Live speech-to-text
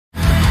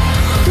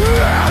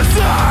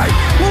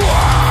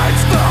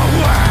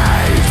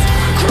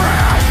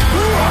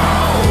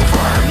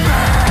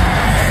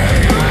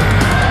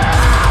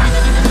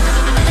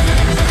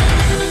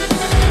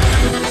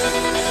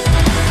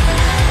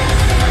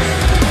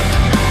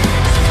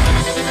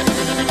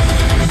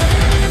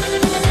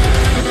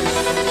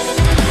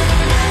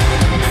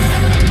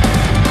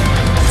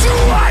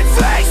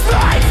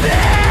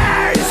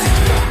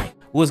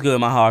What's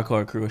good, my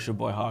hardcore crew? It's your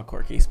boy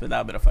Hardcore Keith. Spit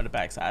out a bit for the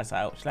backside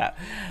side slap.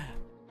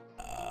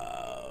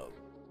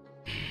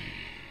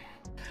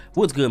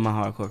 What's good, my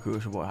hardcore crew?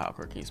 It's your boy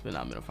Hardcore Keith. Spit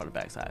out a bit for the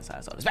backside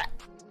side so it's back.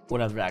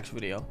 What other reaction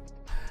video?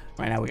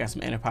 Right now we got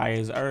some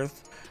Enterprise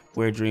Earth,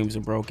 Where Dreams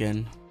Are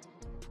Broken.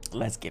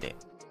 Let's get it.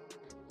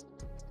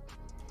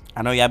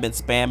 I know y'all been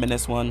spamming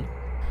this one.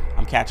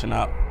 I'm catching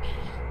up.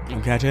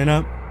 I'm catching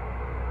up.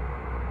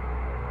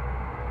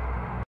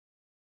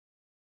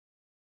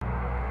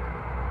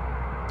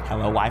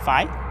 Hello,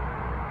 Wi-Fi?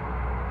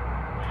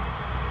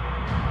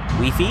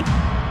 Wi-Fi?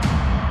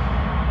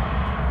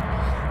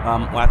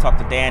 When I talked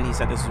to Dan, he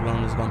said this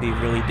one is going to be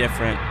really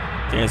different.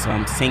 There's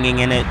singing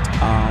in it.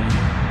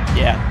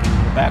 Yeah,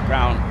 in the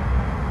background.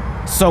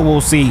 So we'll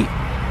see.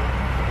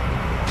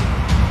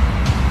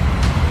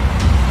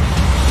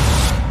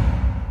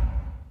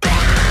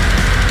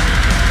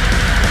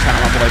 Shout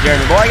out my boy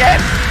Jeremy Boy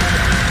again.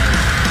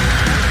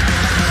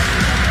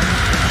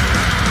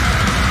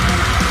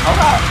 Hold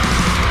up.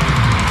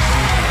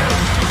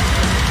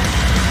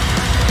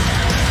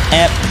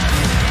 Yep.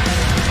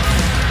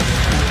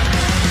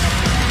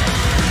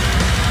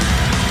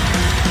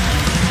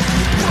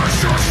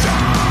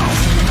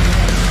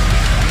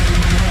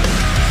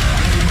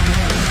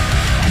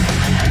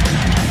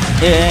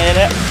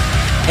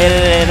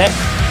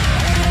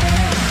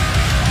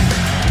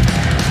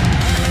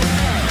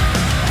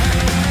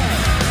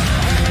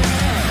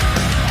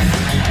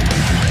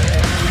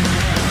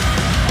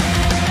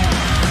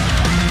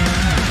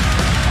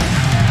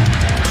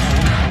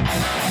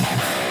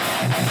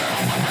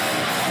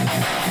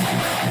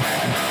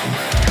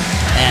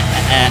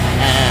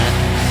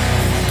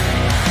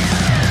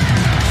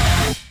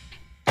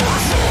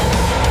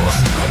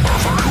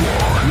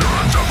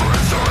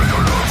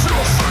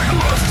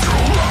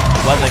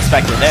 Wasn't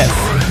expecting this.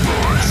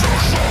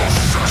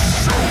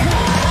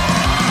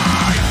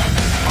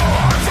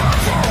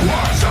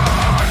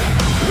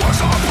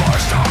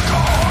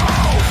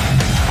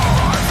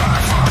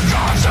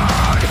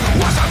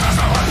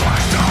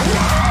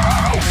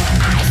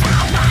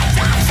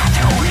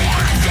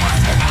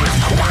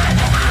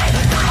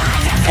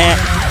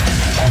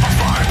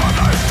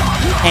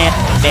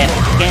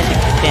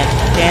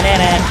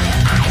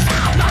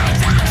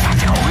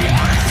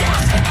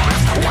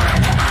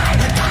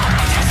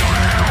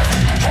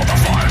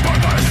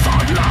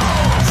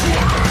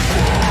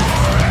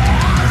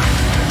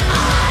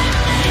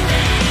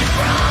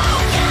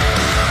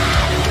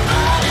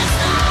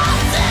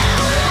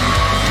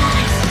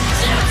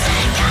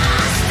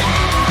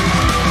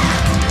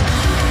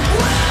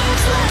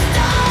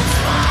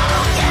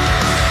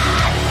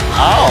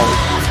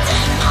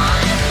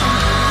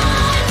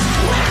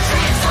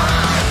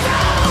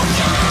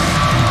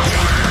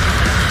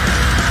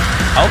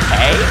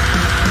 Okay.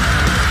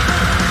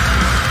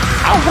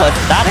 I was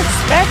not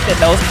expecting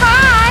those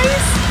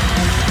highs.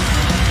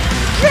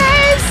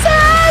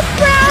 Jesus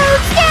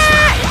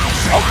broken.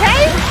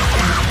 Okay.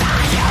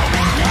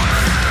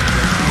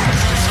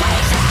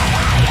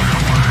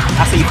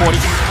 I see you 40.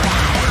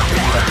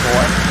 That's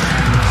 4.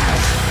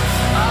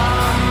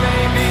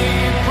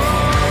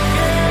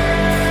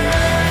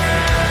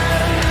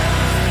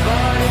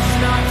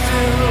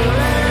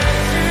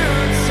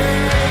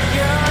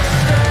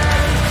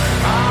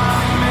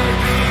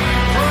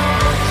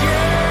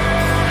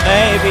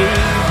 Maybe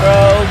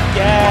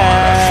broken.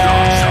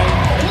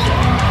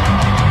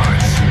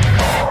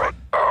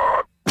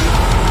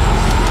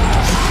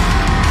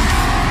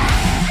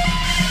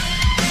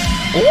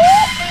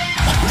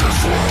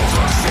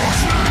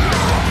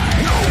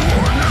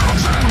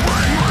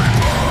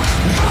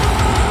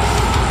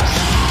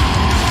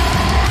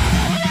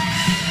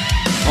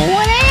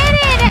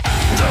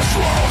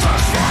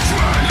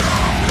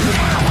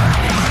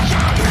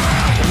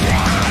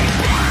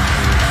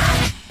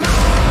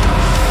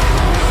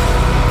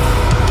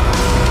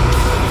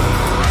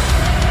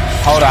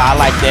 Hold on, I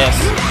like this.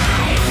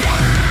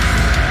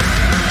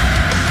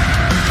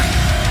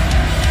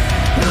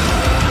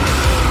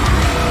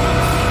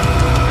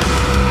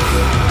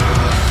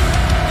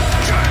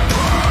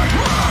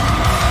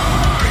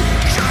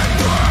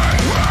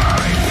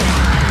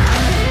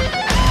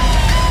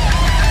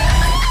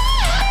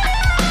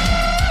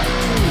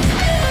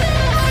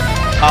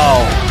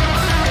 Oh.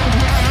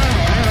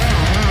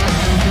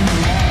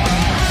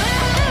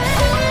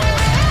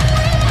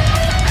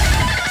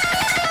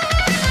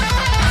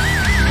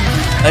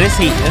 This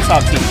heat, this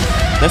on T.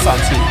 This on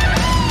T.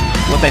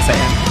 What they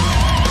saying?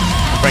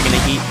 Bringing the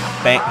heat.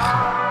 Bang.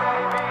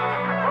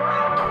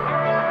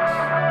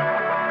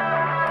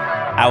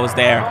 I was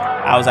there.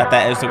 I was at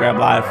that Instagram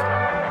live.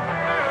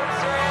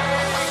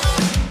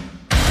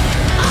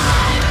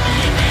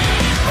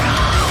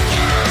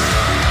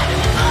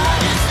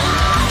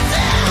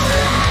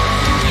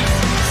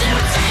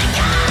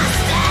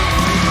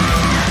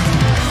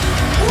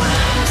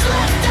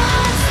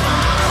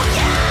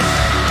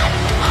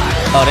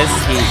 Oh, this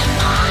is heat.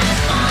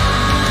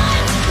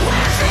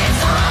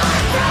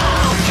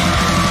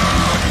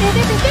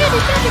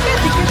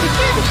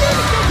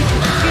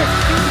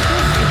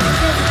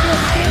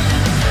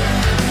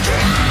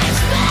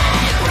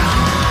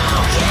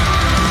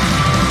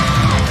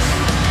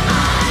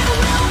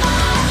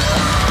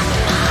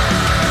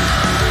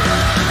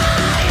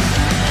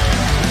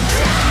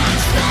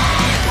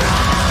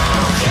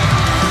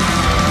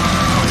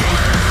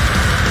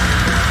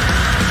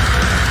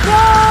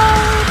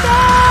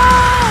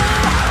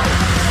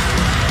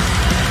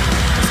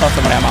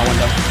 somebody out my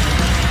window.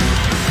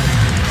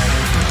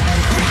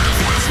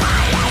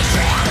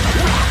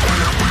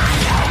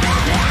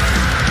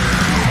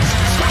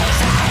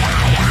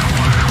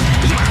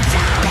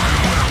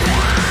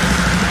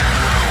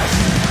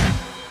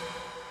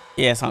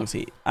 Yeah, song's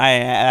heat.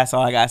 That's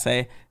all I gotta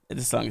say.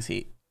 The song is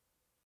heat.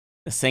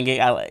 The singing,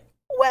 I like.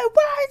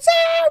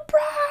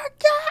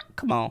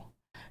 Come on,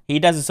 he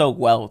does it so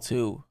well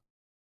too.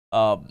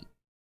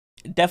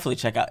 Definitely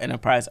check out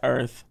Enterprise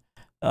Earth.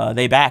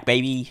 They back,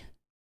 baby.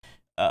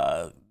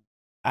 I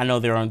know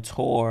they're on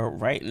tour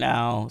right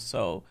now,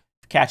 so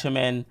catch them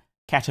in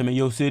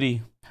your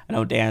city. I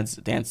know Dan's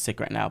sick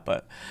right now,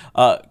 but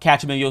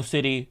catch them in your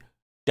city.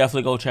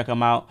 Definitely go check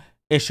them out.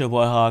 It's your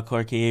boy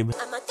Hardcore Keeb.